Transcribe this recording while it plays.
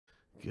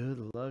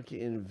Good luck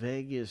in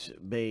Vegas,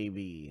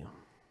 baby.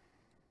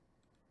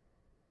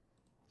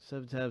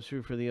 7 times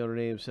through for the owner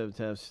name, 7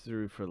 times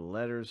through for the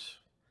letters.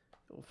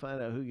 We'll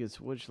find out who gets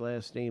which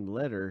last name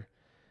letter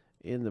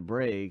in the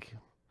break.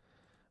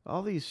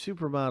 All these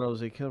supermodels,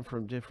 they come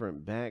from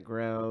different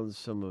backgrounds.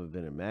 Some have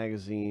been in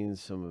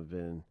magazines, some have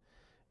been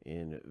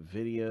in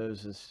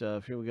videos and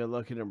stuff. Here we go,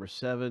 lucky number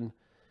 7.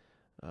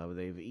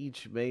 They've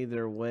each made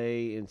their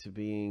way into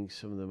being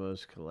some of the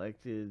most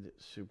collected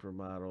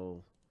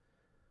supermodels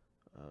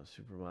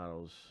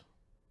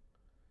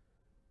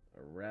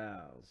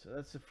around. So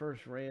that's the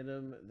first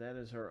random. That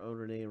is our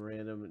owner name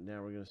random.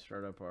 Now we're going to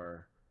start up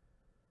our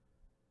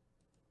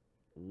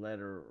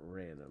letter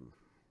random.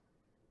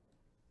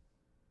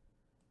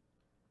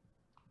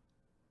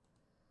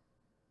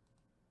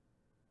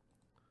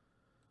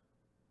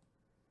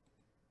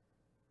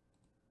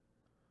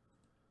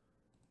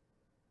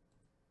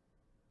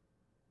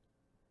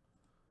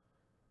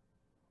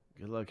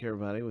 Good luck,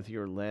 everybody, with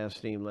your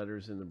last name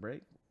letters in the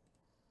break.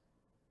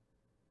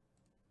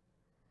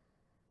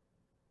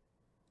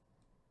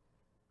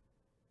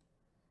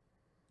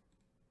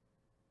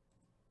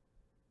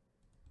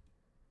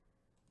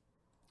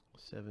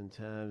 Seven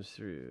times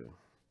through.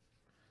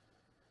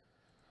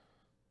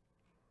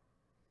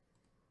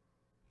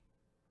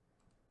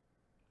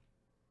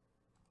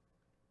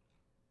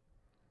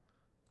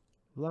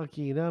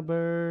 Lucky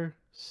number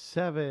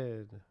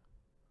 7.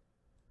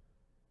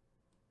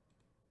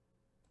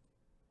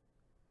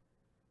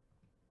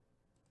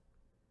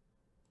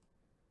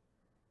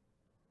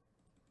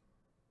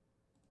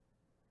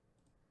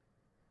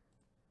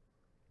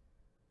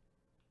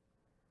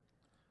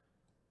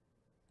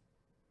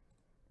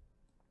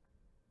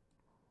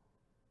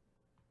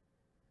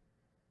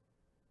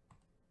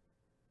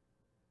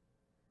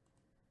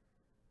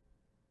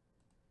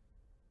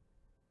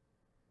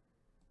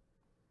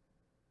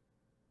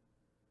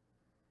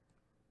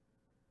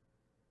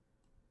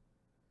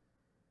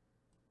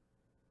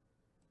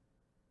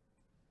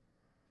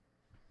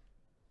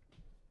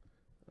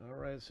 All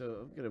right, so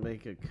I'm going to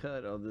make a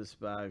cut on this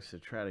box to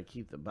try to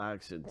keep the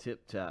box in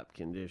tip-top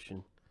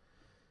condition.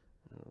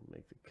 I'll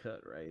make the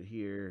cut right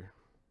here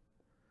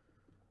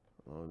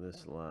on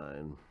this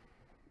line.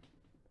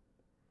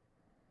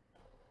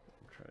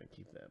 I'm trying to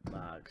keep that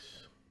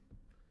box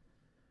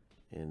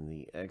in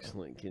the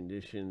excellent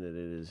condition that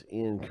it is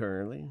in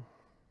currently.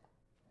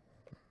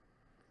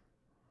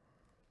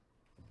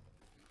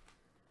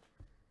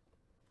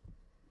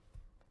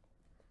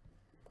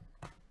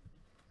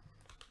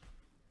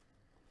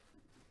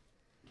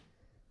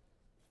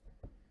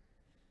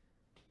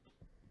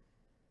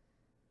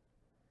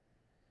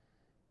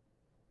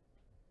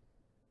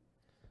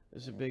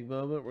 This is a big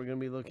moment. We're going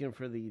to be looking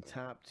for the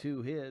top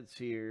 2 hits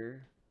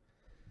here.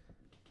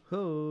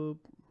 Hope.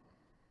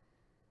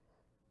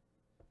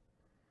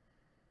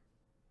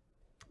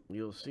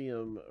 You'll see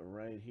them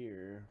right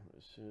here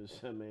as soon as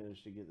I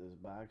manage to get this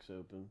box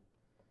open.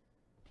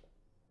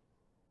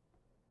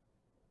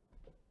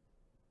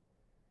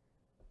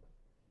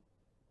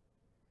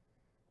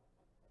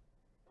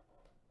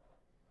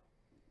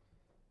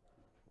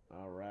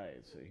 All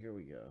right, so here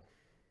we go.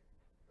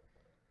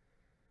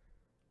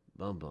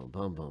 Bum, bum,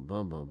 bum, bum,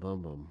 bum, bum,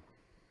 bum, bum.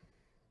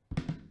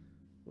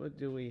 What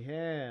do we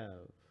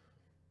have?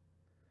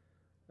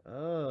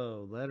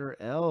 Oh, letter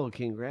L.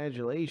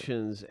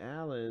 Congratulations,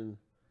 Alan.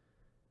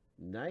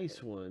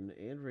 Nice one.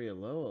 Andrea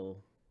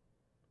Lowell.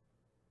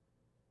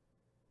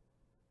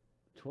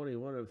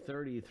 21 of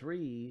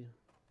 33.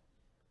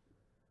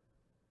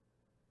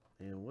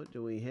 And what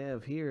do we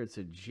have here? It's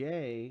a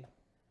J.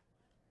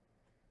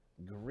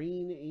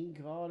 Green ink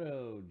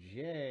auto.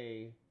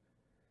 J.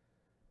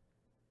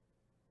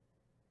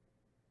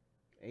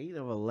 8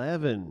 of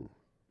 11.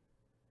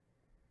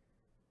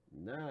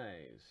 Nice.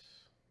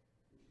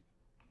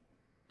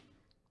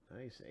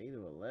 Nice 8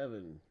 of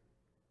 11.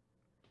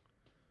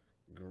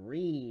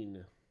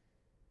 Green.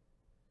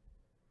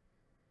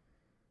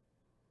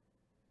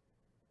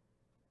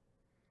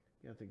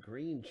 Got the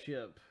green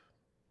chip.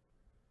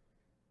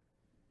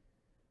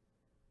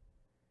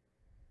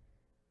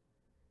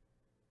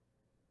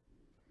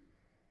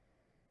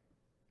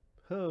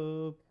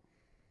 Hope.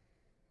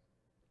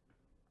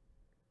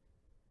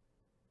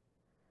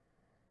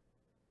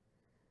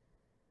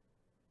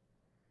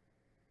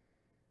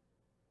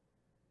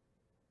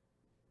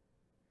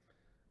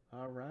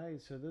 All right,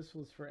 so this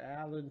was for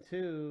Alan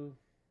too.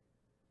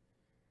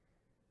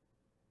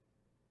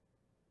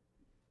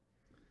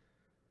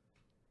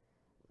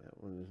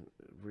 That one is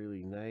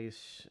really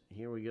nice.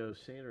 Here we go,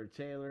 Sandra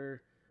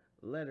Taylor,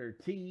 letter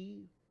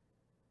T.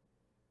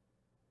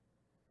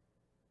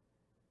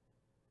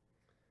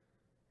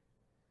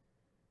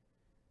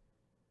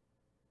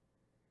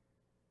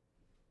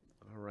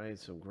 All right,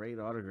 some great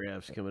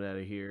autographs coming out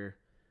of here.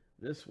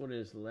 This one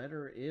is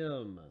letter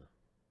M.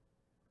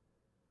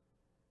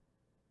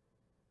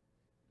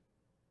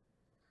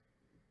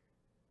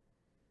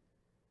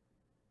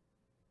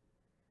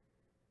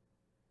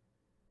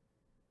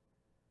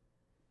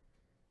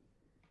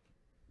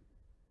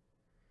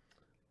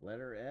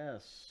 Letter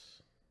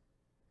S.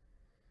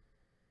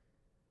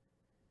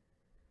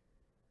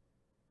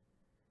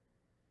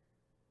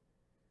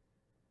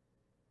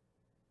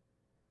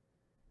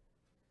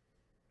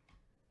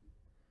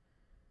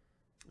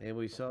 And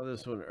we saw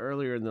this one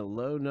earlier in the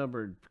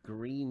low-numbered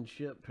green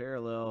chip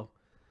parallel.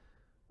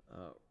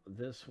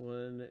 This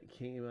one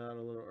came out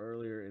a little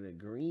earlier in a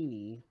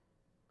greenie,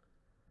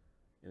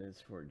 and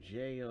it's for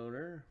J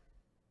owner.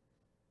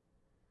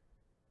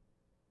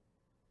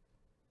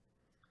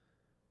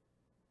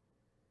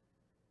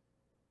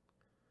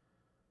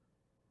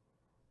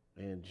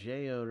 And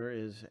J owner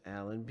is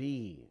Alan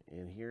B.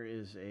 And here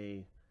is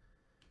a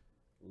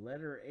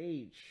letter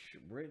H,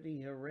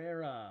 Brittany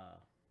Herrera.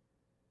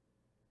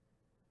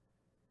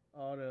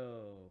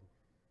 Auto.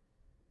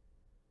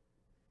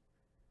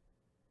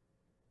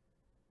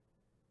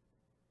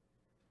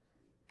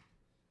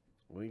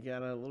 We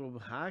got a little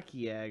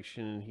hockey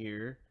action in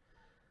here.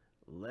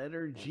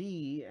 Letter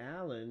G,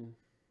 Allen.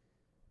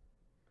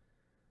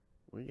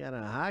 We got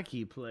a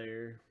hockey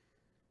player.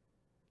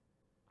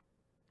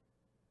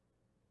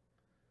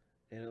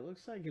 And it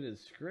looks like an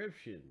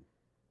inscription.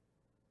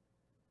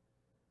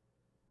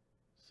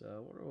 So I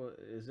wonder what,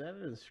 is that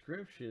an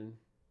inscription?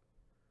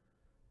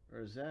 Or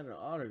is that an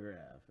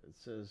autograph? It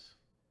says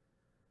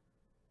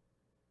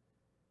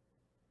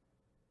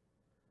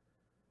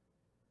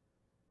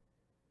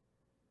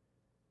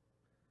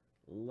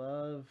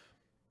love.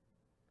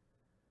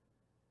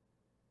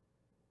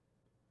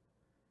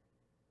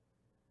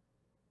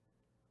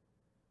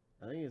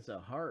 I think it's a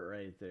heart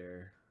right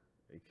there.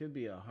 It could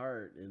be a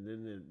heart, and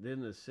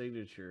then the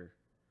signature.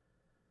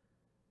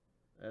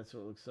 That's what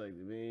it looks like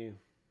to me.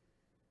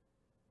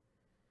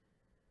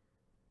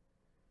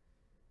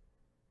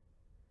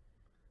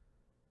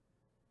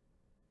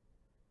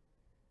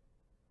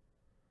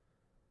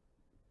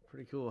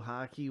 Pretty cool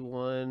hockey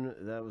one.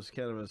 That was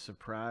kind of a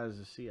surprise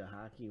to see a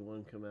hockey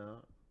one come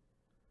out.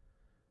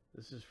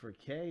 This is for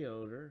K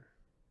owner.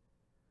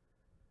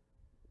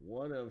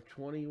 1 of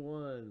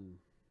 21.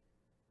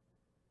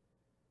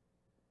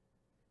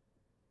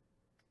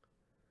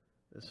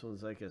 This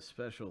one's like a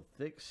special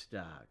thick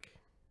stock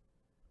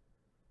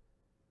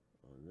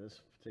on this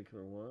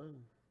particular one.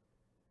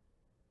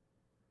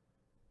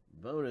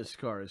 Bonus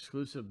card,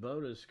 exclusive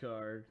bonus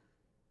card.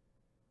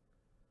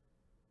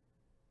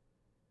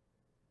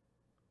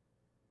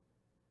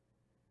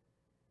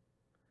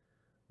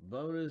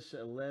 Bonus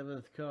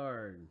 11th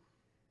card.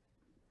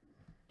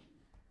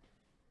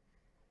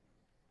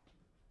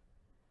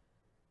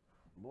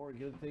 More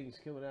good things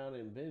coming out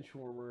in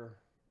Benchwarmer.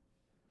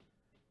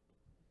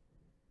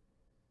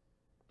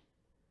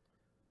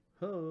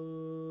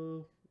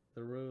 Oh,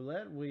 the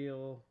roulette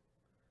wheel.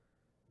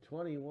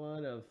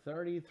 21 of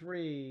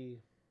 33.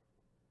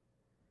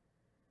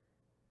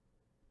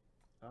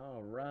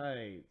 All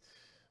right.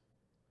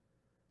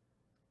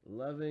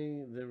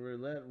 Loving the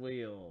roulette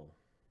wheel.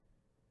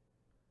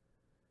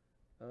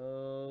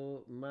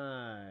 Oh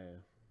my.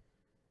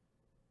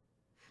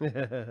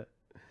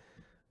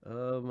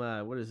 Oh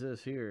my, what is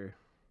this here?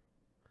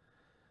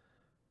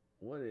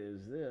 What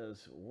is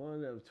this?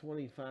 1 of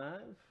 25?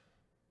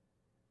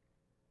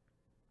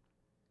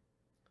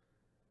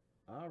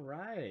 All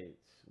right.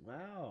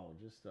 Wow,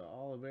 just an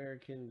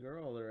all-American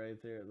girl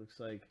right there. It looks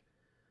like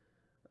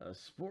a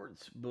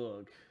sports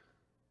book.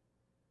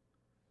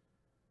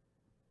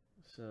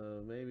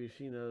 So maybe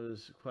she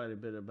knows quite a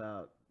bit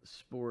about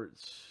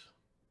sports.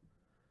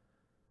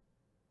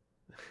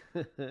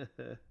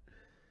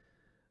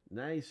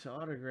 Nice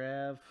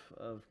autograph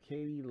of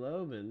Katie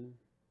Loman.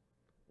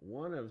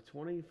 1 of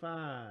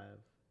 25.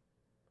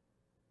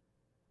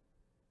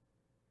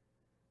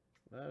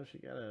 Well, she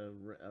got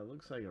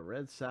looks like a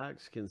Red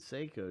Sox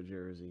Canseco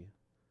jersey.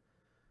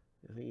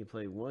 I think he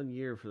played 1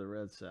 year for the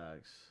Red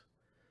Sox.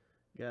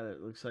 Got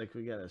it. Looks like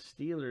we got a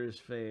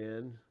Steelers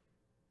fan.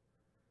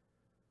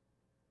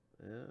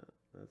 Yeah,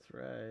 that's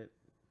right.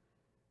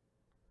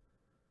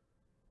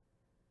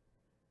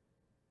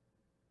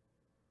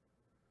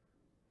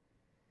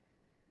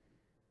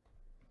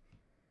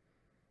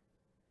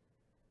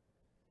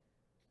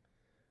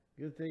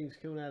 Good things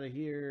coming out of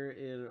here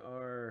in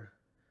our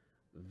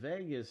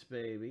Vegas,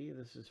 baby.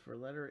 This is for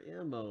letter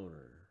M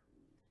owner.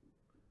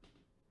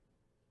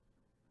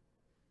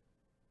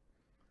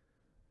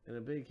 And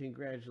a big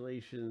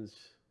congratulations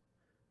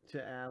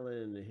to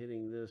Alan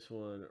hitting this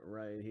one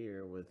right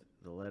here with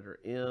the letter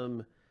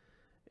M.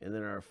 And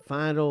then our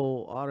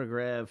final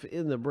autograph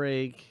in the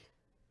break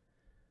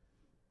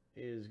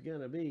is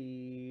going to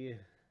be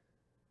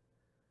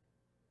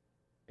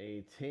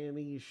a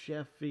Tammy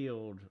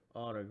Sheffield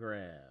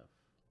autograph.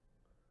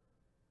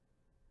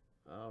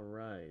 All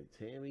right,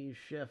 Tammy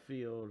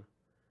Sheffield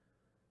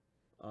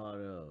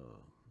auto.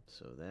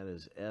 So that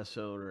is S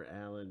owner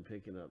Allen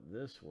picking up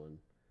this one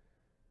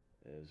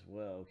as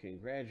well.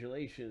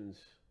 Congratulations,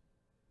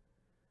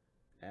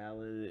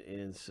 Alan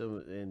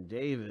and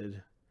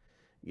David,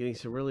 getting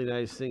some really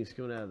nice things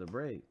coming out of the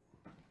break.